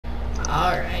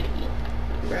Alrighty,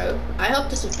 bro. I hope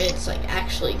this event's like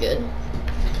actually good.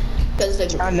 Because the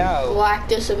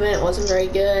Galactus event wasn't very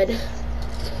good.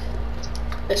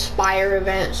 The Spire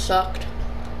event sucked.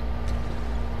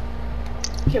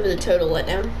 Give it a total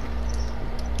letdown.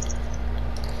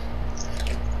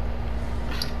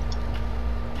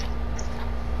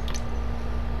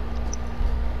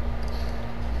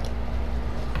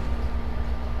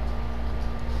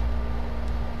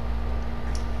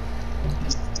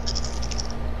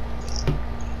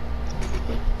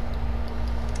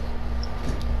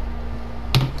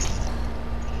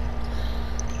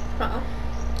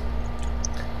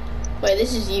 Wait,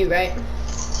 this is you, right?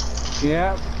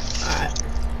 Yep. Alright.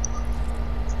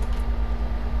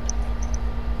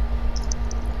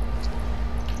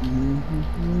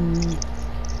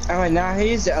 Alright, now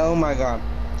he's oh my god.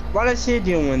 What is he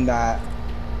doing that?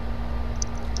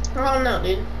 I don't know,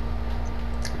 dude.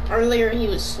 Earlier he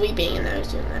was sleeping and now he's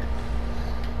doing that.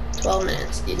 12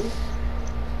 minutes, dude.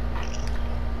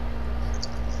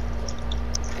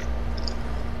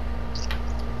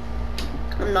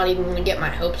 I'm not even gonna get my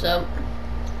hopes up.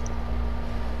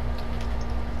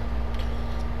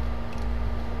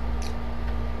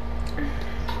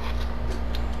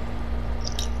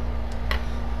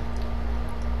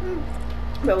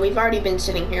 But we've already been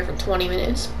sitting here for 20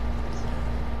 minutes.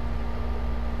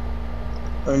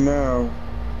 I know.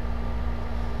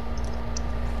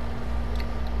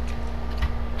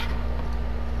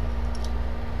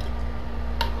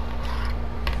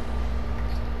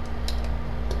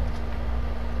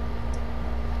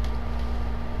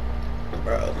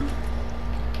 Bro.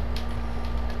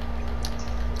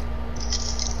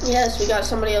 Yes, we got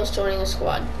somebody else joining the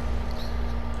squad.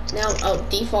 Now, oh,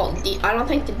 default. I don't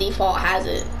think the default has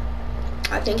it.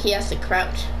 I think he has to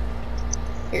crouch.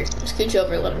 Here, scooch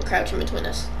over, let him crouch in between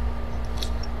us.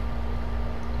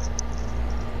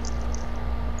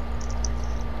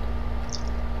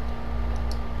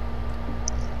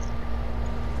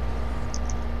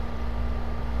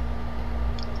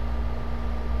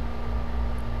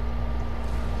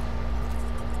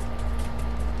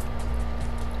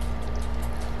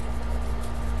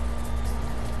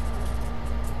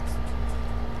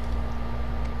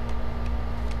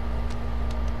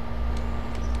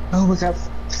 Oh my god.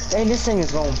 Hey, this thing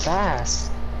is going fast.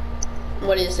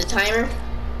 What is the timer?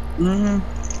 Mm-hmm.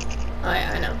 Oh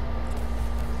yeah, I know.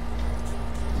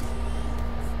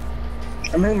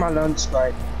 I'm in my lunch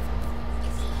break.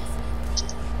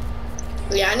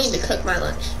 Yeah, I need to cook my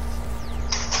lunch.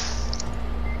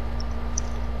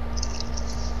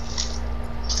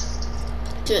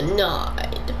 Denied.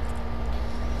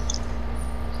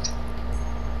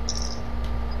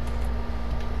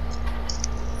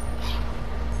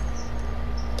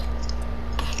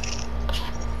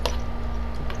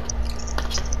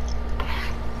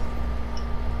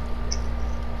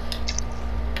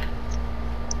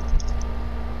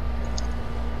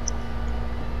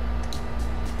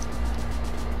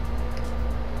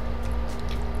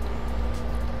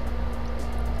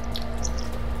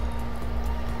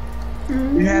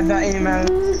 You have that email?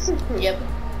 Yep.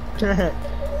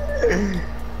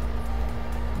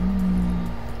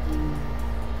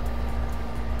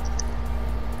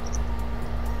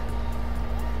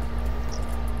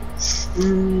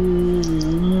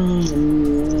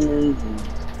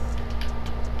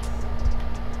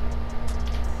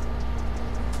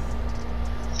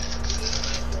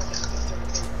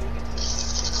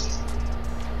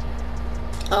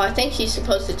 Oh, I think she's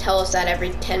supposed to tell us that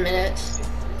every 10 minutes.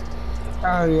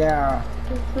 Oh yeah.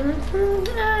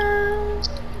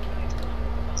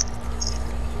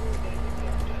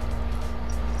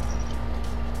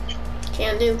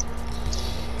 Can do.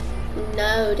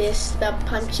 Notice the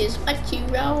punches, what you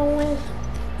roll with.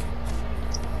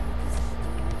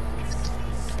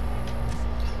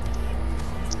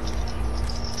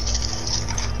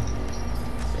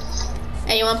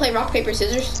 Hey, you wanna play rock, paper,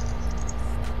 scissors?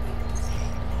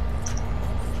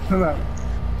 Come on.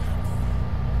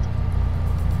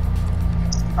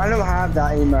 I don't have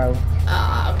that email.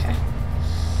 Ah, okay.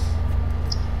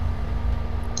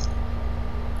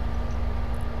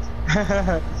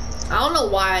 I don't know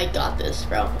why I got this,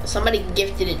 bro. Somebody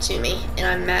gifted it to me, and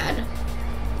I'm mad.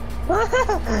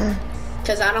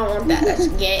 Because I don't want that. That's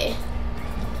gay.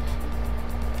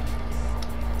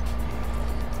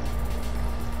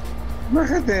 Look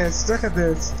at this. Look at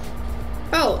this.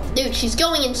 Bro, dude, she's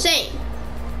going insane.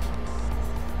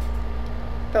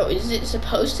 Bro, is it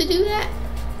supposed to do that?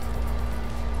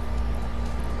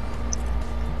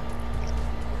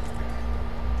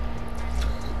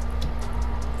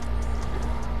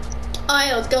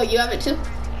 Alright, let's go. You have it too?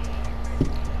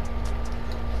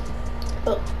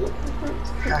 Oh,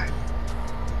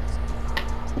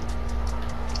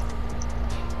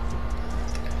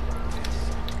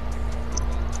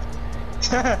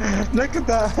 Look at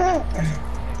that.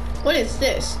 What is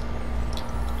this?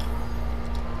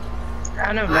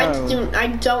 I don't know. I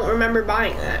don't remember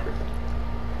buying that.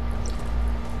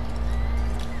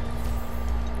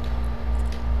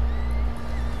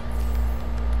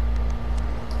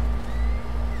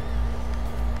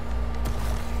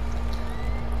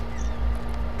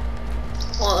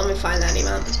 Well, let me find that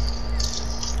emote.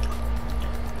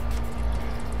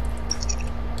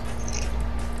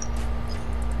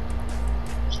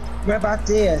 What about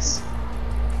this?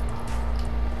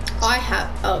 I have,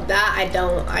 oh, that I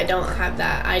don't have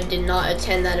that. I did not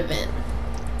attend that event.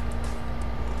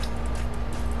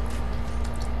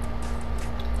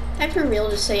 I for real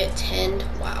to say attend,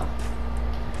 wow.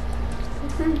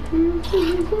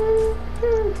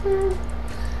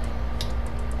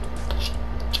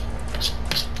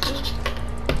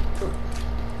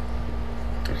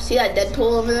 See that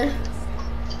Deadpool over there?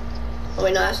 Oh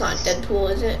wait, no, that's not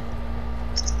Deadpool, is it?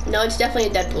 No, it's definitely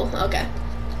a Deadpool, okay.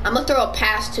 I'm gonna throw a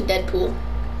pass to Deadpool.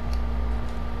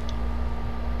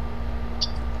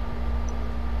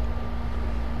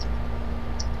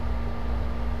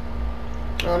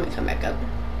 Oh, let me come back up.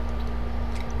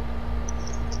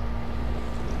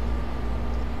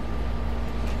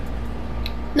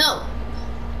 No!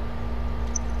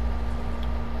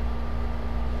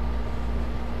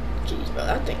 Jeez, bro,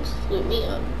 that thing flew me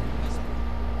up.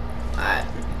 Alright.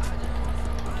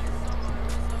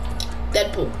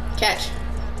 Deadpool, catch.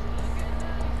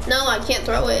 No, I can't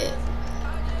throw it.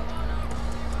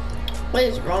 What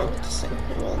is wrong with this thing?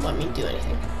 It won't let me do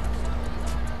anything.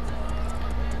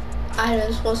 I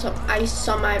just want some ice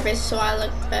on my wrist so I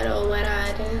look better when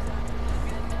I do.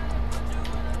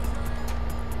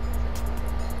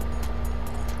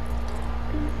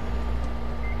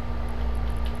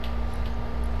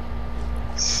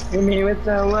 Hit me with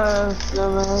the love,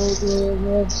 somebody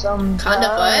with some Kinda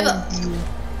forever.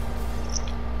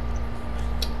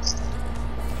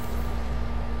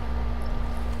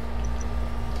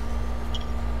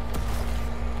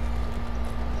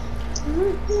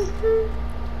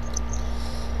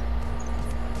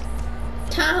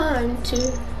 Time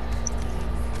to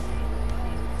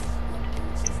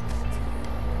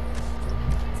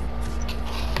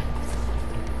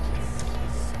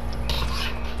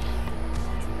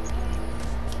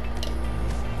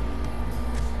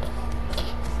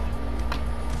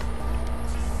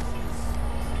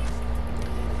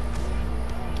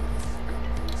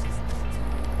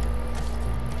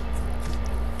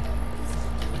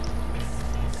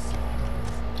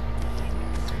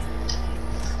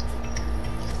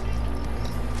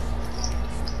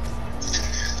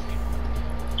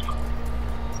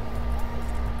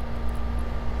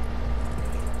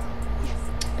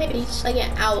baby, shake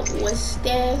it out west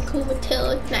there, cool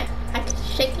till night. I can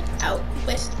shake it out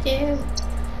west there.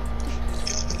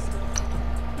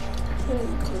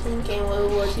 Thinking, what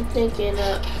was you thinking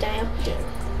of? Damn.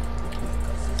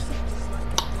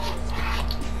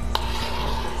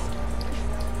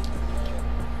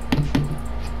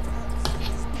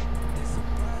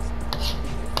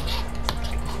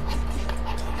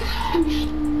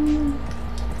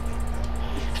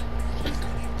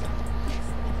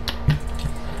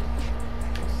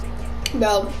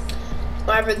 Bro,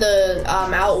 whenever the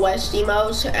out west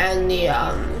emos and the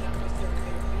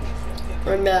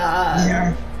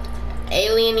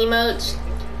alien emotes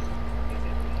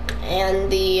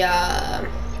and the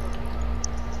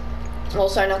well,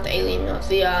 sorry, not the alien emotes,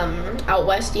 the out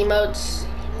west emotes,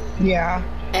 yeah,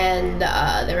 and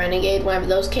the renegade, whenever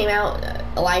those came out,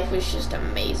 life was just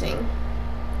amazing.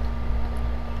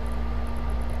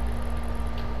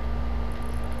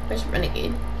 Where's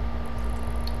renegade?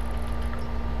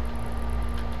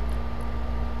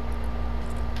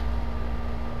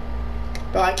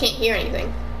 Bro, I can't hear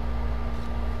anything.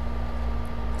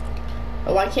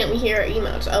 But why can't we hear our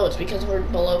emotes? Oh, it's because we're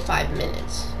below 5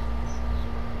 minutes.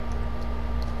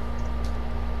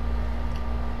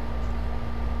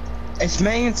 It's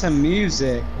making some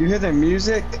music. You hear the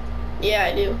music? Yeah,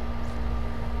 I do.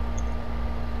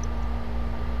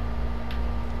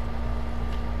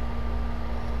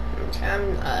 Okay,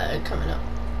 I'm coming up.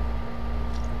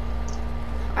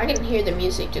 I can hear the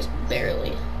music just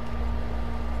barely.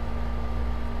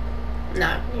 No,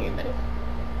 I can hear you better.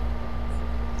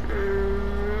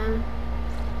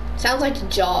 Sounds like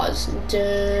Jaws.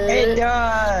 It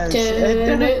does.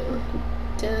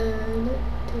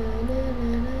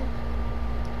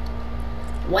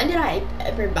 When did I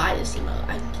ever buy this emote?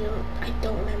 I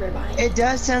don't remember buying it. It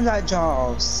does sound like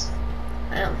Jaws.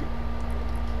 I don't.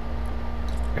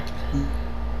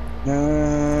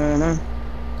 No, no.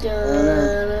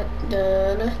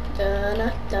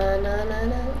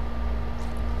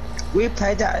 We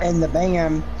played that in the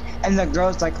band, and the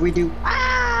girls like we do.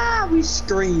 Ah, we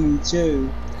scream too.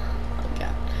 Okay.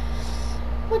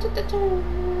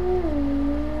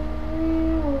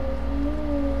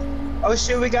 Oh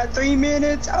shoot, we got 3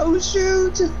 minutes. Oh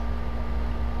shoot.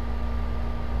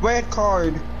 Red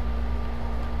card.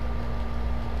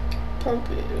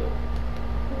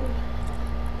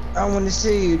 I want to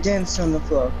see you dance on the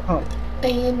floor. Come on.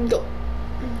 And go.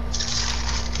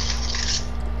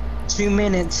 2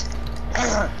 minutes.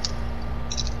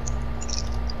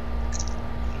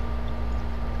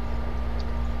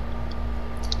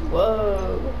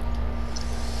 Whoa.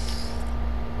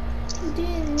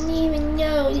 Didn't even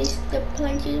notice the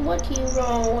punches. What you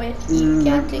wrong with? You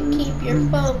got to keep your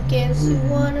focus. You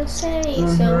wanna say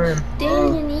so.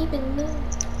 Didn't even know.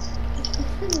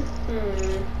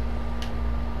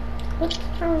 What's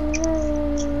wrong?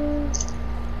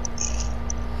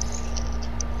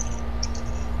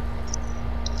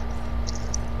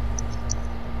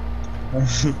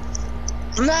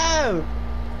 No!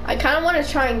 I kind of want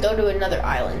to try and go to another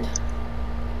island.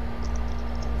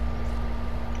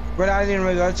 What island do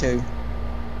we go to?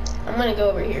 I'm gonna go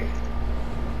over here.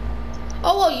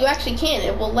 Oh, well, you actually can.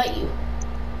 It will let you.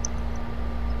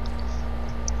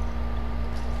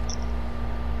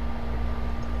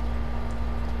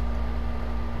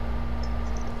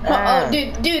 Oh,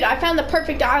 dude, I found the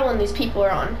perfect island these people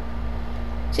are on.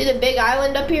 See the big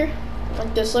island up here?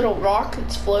 Like this little rock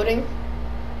that's floating.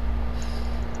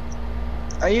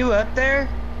 Are you up there?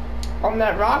 On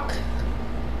that rock?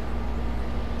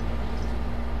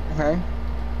 Okay.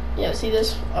 Yeah, see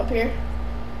this up here?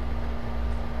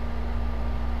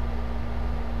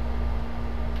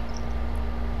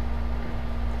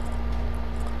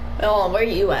 Oh, where are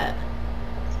you at?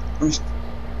 I'm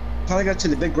trying to go to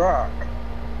the big rock.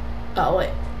 Oh, wait.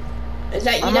 Is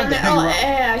that you I'm down on the there? big Oh, rock.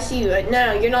 yeah, I see you.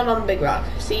 No, you're not on the big rock.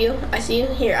 See you? I see you.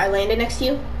 Here, I landed next to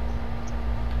you.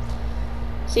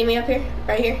 See me up here?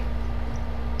 Right here?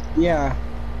 Yeah.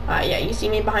 Yeah, you see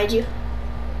me behind you?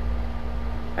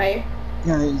 Right here?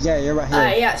 Yeah, you're right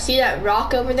here. Yeah, see that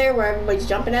rock over there where everybody's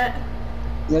jumping at?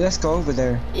 Yeah, let's go over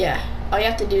there. Yeah, all you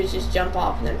have to do is just jump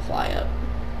off and then fly up.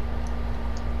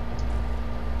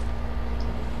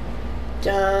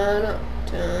 Dun,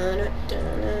 dun,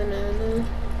 dun, dun, dun, dun.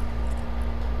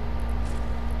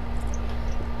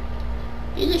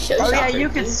 You just show Oh yeah, soccer, you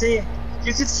can dude. see it.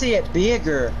 You can see it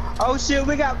bigger. Oh shoot,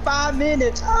 we got 5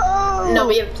 minutes. Oh. No,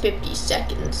 we have 50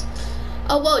 seconds.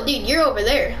 Oh, whoa, dude, you're over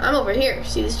there. I'm over here.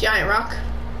 See this giant rock?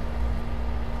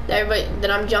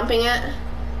 That I'm jumping at?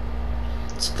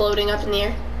 It's floating up in the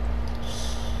air.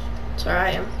 That's where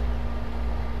I am.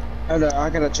 Hold on, I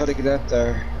gotta try to get up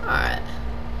there. Alright.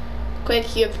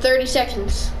 Quick, you have 30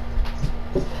 seconds.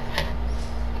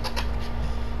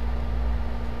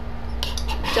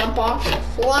 Jump off and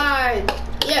fly.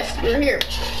 Yes, you're here.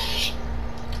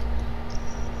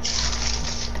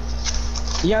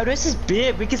 Yo, this is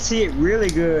big. We can see it really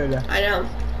good. I know.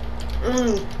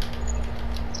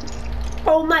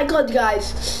 Oh my god,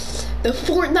 guys. The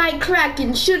Fortnite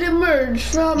Kraken should emerge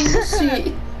from the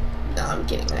sea. No, I'm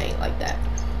kidding. I ain't like that.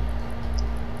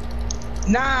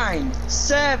 9,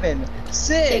 7, 6,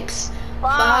 Six,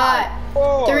 5,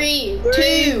 4, 3,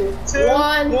 2,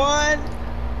 1. 1.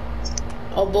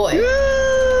 Oh boy. Woo!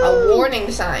 A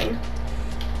warning sign.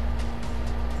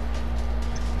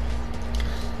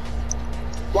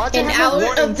 Why'd you And have a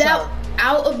warning sign?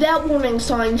 out of that warning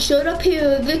sign should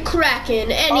appear the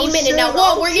Kraken any minute. shit, Now,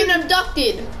 whoa, we're getting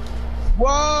abducted.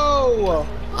 Whoa!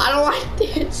 I don't like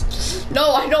this.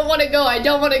 No, I don't want to go. I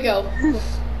don't want to go.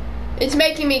 It's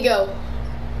making me go.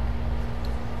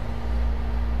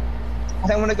 I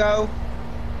don't want to go.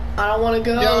 I don't want to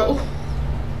go. No.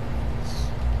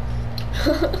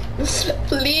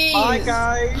 Please. Bye,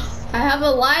 guys. I have a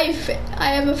life. I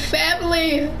have a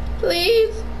family.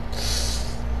 Please.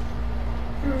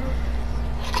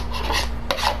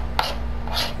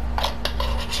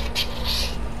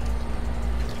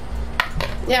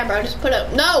 Yeah, bro, just put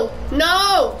up. No,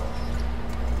 no.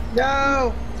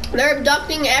 No. They're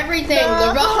abducting everything.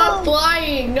 The rock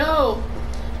flying. No.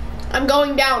 I'm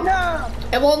going down. No.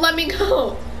 It won't let me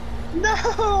go.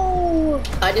 No.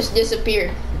 I just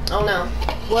disappeared. Oh no.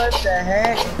 What the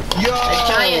heck? Yo. A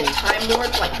giant time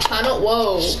warp like tunnel.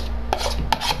 Whoa.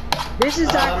 This is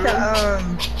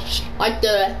like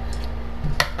the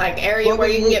area where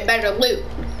you can get better loot.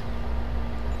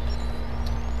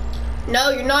 No,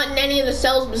 you're not in any of the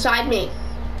cells beside me.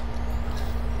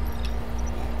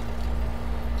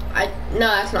 No,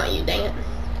 that's not you, dang it.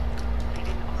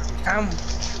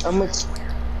 I'm with.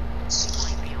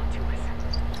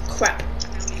 Crap.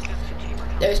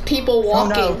 There's people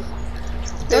walking. Oh, no.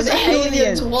 There's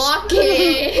aliens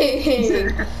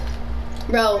walking.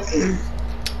 Bro.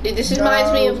 Dude, this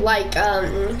reminds me of like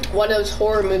one of those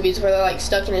horror movies where they're like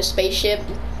stuck in a spaceship.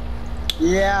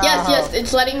 Yeah. Yes,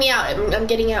 it's letting me out. I'm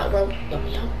getting out, bro. Let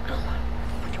me out.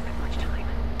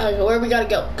 Okay, where we gotta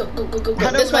go? Go.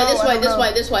 This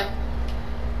way.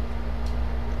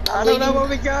 I don't know what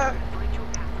we got.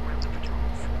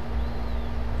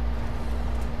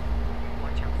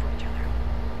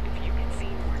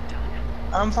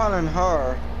 I'm following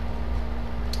her.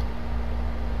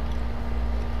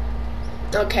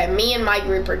 Okay, me and my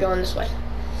group are going this way.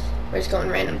 We're just going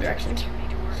random directions.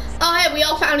 Oh, hey, we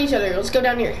all found each other. Let's go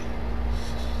down here.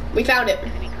 We found it.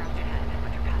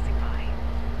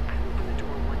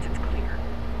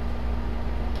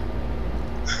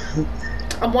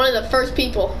 I'm one of the first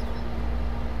people.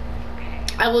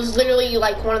 I was literally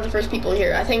like one of the first people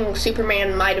here. I think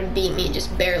Superman might have beat me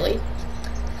just barely.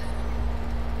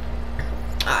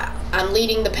 I'm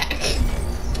leading the pack.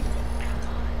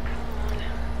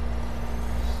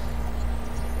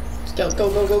 Let's go.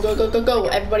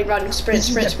 Everybody run, sprint.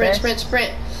 Go.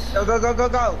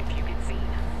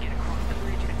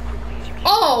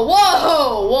 Oh,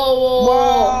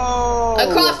 whoa.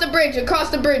 Across the bridge.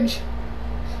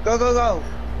 Go.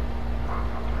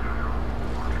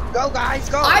 Go, guys,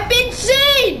 go. I've been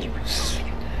seen.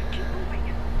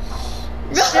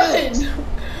 Run.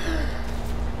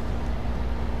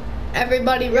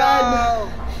 Everybody run.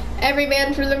 Every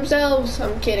man for themselves.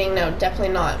 I'm kidding. No,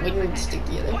 definitely not. We need to stick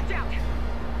together.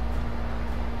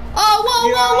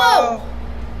 Oh,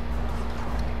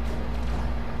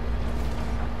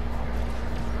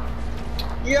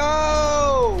 whoa.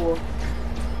 Yo.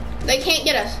 They can't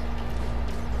get us.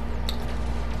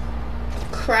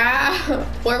 Crap.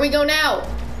 Where we go now?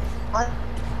 I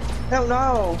don't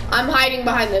know. I'm hiding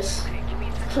behind this.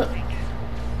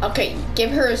 Okay,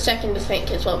 give her a second to think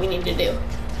is what we need to do.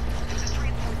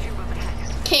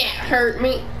 Can't hurt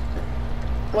me.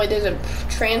 Wait, there's a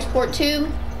transport tube?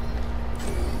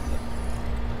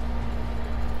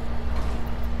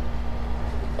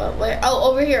 Well, where?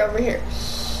 Oh, over here.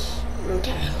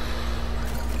 Okay.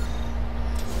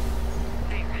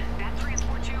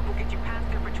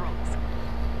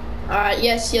 Alright,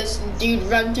 yes, dude,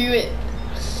 run through it.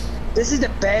 This is the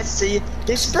best. See,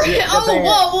 this is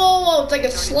whoa, it's like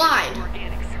a slide.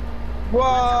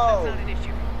 Whoa.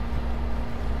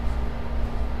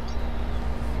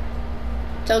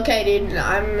 It's okay, dude.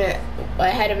 I'm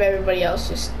ahead of everybody else,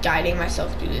 just guiding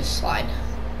myself through this slide.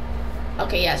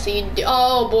 Okay, yeah, so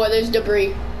oh boy, there's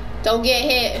debris. Don't get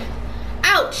hit.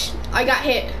 Ouch! I got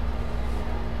hit.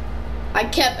 I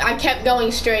kept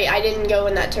going straight. I didn't go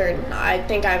in that turn. I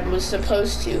think I was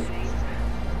supposed to.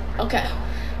 Okay.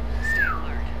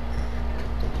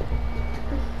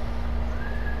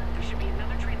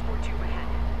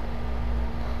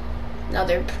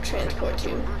 Another transport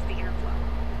tube.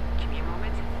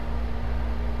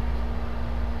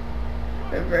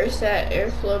 Reverse that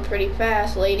airflow pretty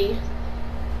fast, lady.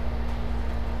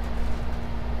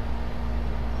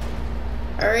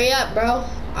 Hurry up, bro.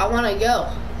 I want to go.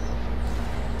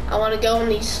 I want to go on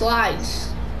these slides.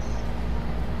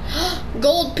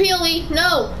 Gold Peely,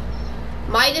 no.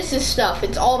 Midas's stuff.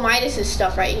 It's all Midas's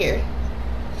stuff right here.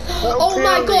 Oh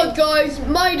my god, guys.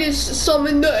 Midas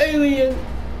summoned the alien.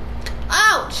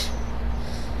 Ouch.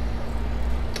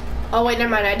 Oh wait, never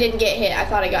mind. I didn't get hit. I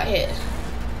thought I got hit.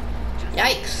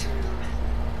 Yikes.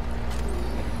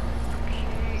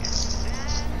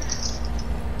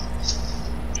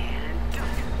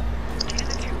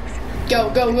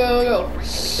 Go.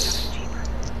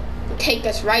 Take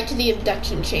us right to the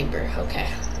abduction chamber. Okay.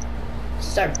 This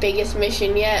is our biggest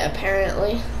mission yet,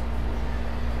 apparently.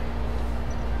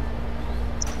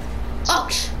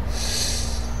 Ouch.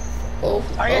 Oh,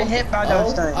 I get hit by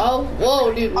those things. Oh,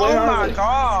 whoa, dude. Where oh are my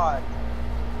god.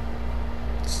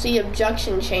 It's the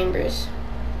abduction chambers.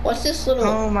 What's this little...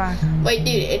 Oh my... Wait,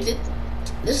 dude,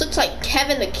 this looks like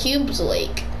Kevin the Cube's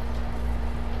lake.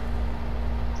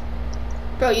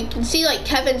 Bro, you can see like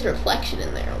Kevin's reflection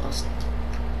in there almost.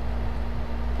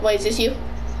 Wait, is this you?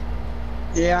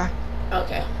 Yeah.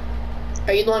 Okay.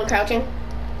 Are you the one crouching?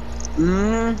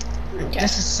 Okay.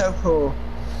 This is so cool.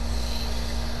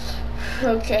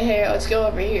 Okay, here, let's go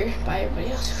over here by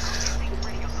everybody else.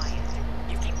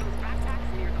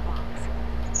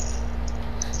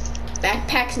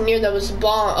 Backpacks near those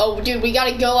bombs. Oh, dude, we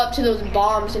gotta go up to those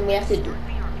bombs and we have to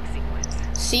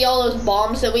see all those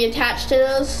bombs that we attached to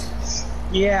those.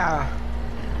 Yeah.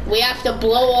 We have to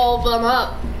blow all of them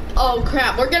up. Oh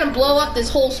crap, we're gonna blow up this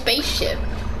whole spaceship.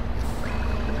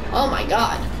 Oh my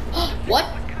god. What?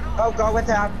 Oh god, what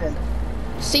happened?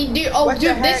 See, dude. Oh, What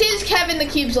dude, the this heck? is Kevin the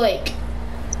Cube's lake.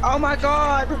 Oh my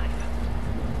god.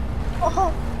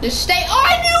 Oh, Just stay. Oh,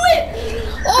 I knew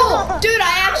it! Oh, dude,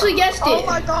 I actually guessed it. oh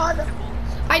my god.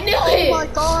 I knew Oh it. my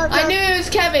god. I knew it was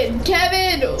Kevin.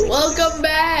 Kevin, welcome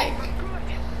back.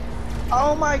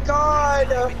 Oh my god.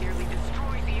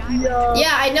 Yeah.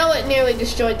 Yeah, I know it nearly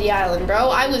destroyed the island, bro.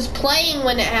 I was playing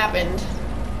when it happened.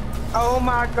 Oh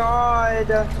my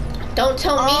god. Don't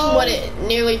tell me what it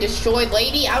nearly destroyed,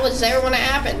 lady. I was there when it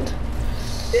happened.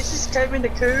 This is Kevin the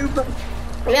Cube.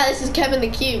 Yeah, this is Kevin the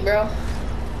Cube, bro.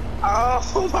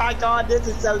 Oh my god, this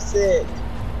is so sick.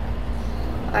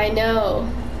 I know.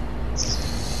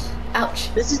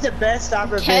 Ouch. This is the best I've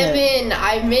ever been. Kevin,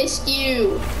 I missed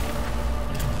you.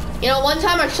 You know, one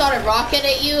time I shot a rocket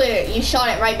at you and you shot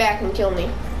it right back and killed me.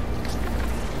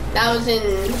 That was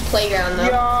in playground though.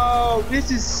 Yo, this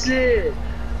is sick.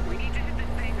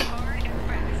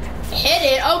 Hit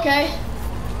it, okay.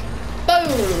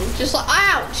 Boom, just like,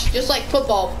 ouch, just like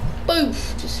football.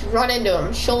 Boof, just run into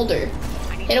him, shoulder.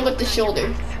 Hit him with the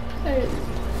shoulder.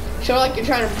 Show like you're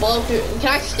trying to blow through. Can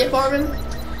I stiff arm him?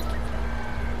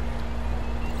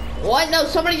 What? No,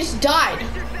 somebody just died.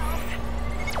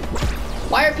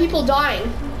 Why are people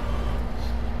dying?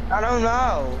 I don't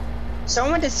know.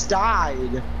 Someone just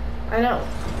died. I know.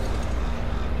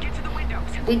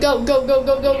 We go, go, go,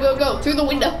 go, go, go, go. Through the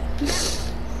window.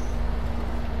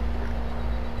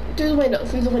 Through the window,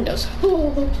 through the windows.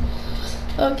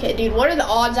 Okay, dude, what are the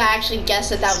odds I actually guessed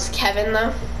that that was Kevin,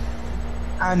 though?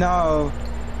 I know.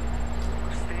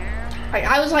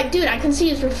 I was like, dude, I can see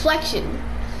his reflection.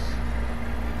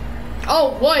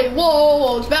 Oh, wait, whoa,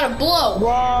 whoa, it's about to blow.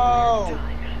 Whoa.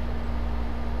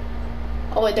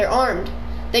 Oh, wait, they're armed.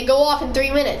 They go off in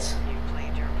 3 minutes.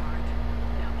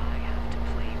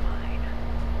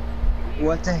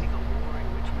 What the?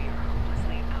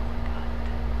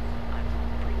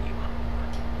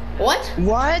 What?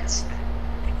 What?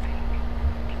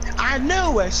 I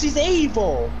knew it. She's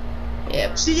evil.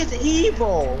 Yep. She is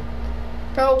evil.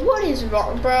 Bro, what is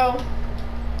wrong, bro?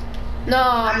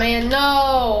 No, man,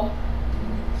 no.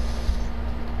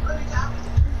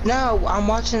 No, I'm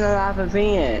watching a live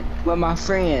event with my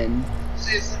friend.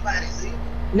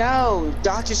 No,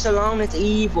 Dr. Salone is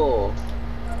evil.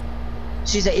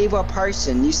 She's an evil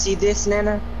person. You see this,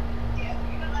 Nana?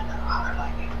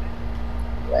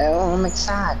 Well, I'm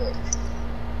excited.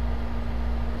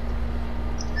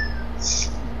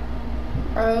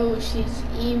 Bro, she's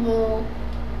evil.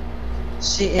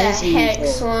 She The is heck, evil.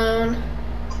 Sloan?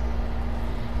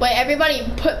 Wait, everybody,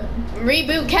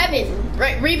 reboot Kevin.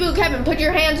 Reboot Kevin. Put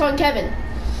your hands on Kevin.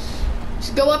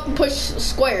 Just go up and push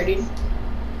square, dude.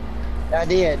 I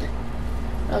did.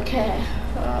 Okay.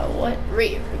 What?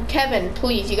 Kevin,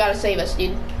 please, you gotta save us,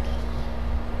 dude.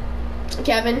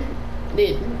 Kevin,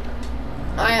 dude,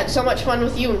 I had so much fun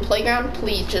with you in playground.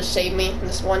 Please just save me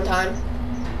this one time.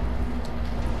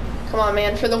 Come on,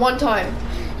 man, for the one time.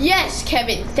 Yes,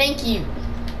 Kevin, thank you.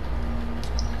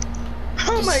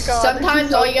 Oh my god.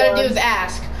 Sometimes all you gotta do is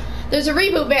ask. There's a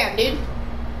reboot band, dude.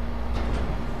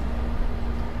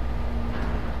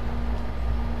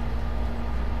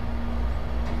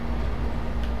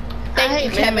 Thank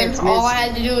you, Kevin. All I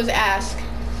had to do was ask.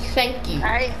 Thank you.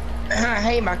 I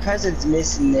hate my cousin's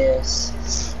missing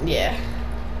this. Yeah.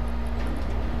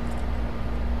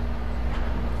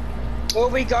 Where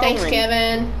we going? Thanks,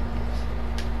 Kevin.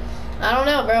 I don't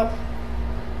know, bro.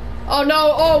 Oh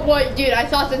no! Oh wait, dude! I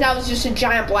thought that was just a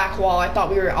giant black wall. I thought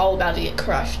we were all about to get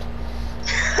crushed.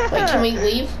 Wait, can we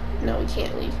leave? No, we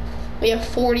can't leave. We have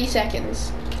 40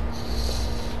 seconds.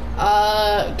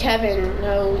 Kevin,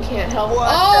 no, we can't help. What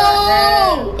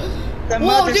oh! The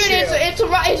Whoa, dude!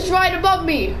 mothership. It's right above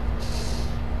me.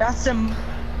 That's the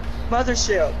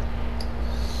mothership.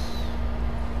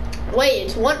 Wait,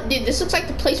 it's one. Dude, this looks like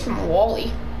the place from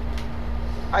Wall-E.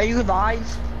 Are you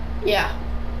live? Yeah,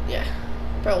 yeah.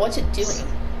 Bro, what's it doing?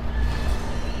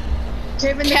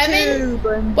 Kevin the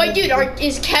Cube. Wait, dude,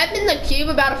 is Kevin the Cube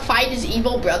about to fight his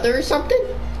evil brother or something?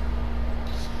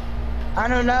 I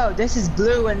don't know. This is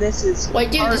blue and this is.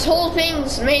 Wait, dude, this whole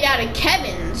thing's made out of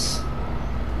Kevin's.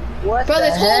 What? Bro, the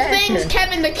this whole heck? thing's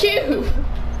Kevin the Cube.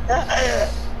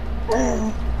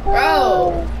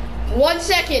 Bro, 1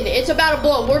 second. It's about to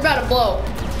blow. We're about to blow.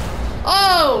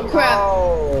 Oh, crap.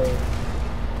 Oh.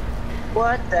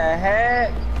 What the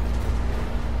heck?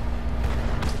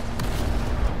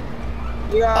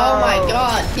 Yo. Oh my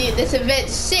god, dude, this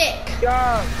event's sick.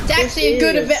 Yo, It's actually a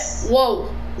good event. Whoa.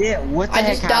 Yeah, what the I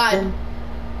heck just died. happened?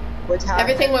 What happened?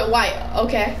 Everything went white.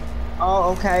 Okay.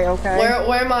 Oh, okay, okay.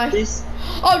 Where am I? This.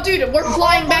 Oh, dude, we're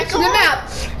flying back to the map.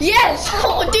 Yes.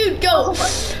 Oh, dude, go.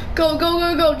 Go, go,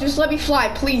 go, go. Just let me fly,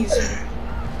 please.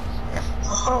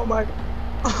 Oh my.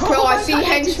 Bro, I see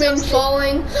henchmen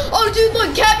falling. Oh, dude,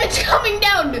 look, Kevin's coming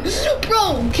down.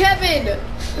 Bro, Kevin.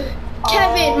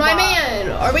 Kevin, my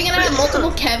man. Are we gonna have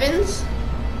multiple Kevins?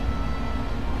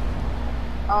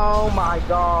 Oh my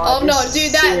god. Oh no,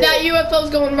 dude, that UFO's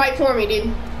going right for me,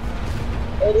 dude.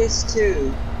 It is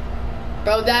too.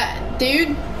 Bro, that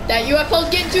UFO's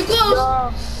getting too close.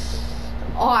 No.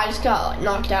 Oh, I just got like,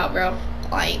 knocked out, bro.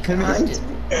 Like,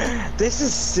 this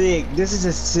is sick. This is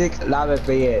a sick lava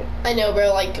bed. I know,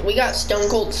 bro. Like, we got stone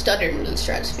cold stuttered into the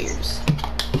stratospheres.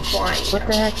 Flying. What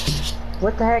the heck?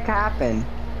 What the heck happened?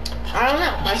 I don't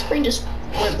know. My screen just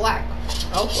went black.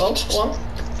 Oh, well.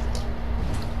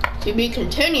 To be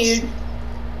continued.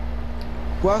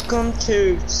 Welcome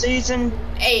to season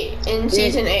 8. In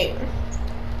season 8.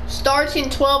 Starts in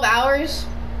 12 hours.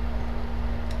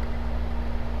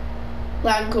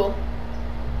 Loud and cool.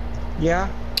 Yeah.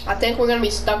 I think we're gonna be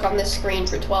stuck on this screen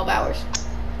for 12 hours.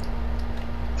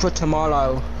 For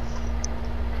tomorrow.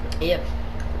 Yep.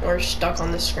 We're stuck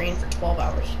on this screen for 12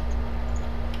 hours.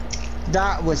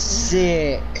 That was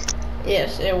sick.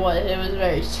 Yes, it was. It was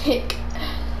very sick.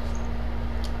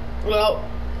 Well,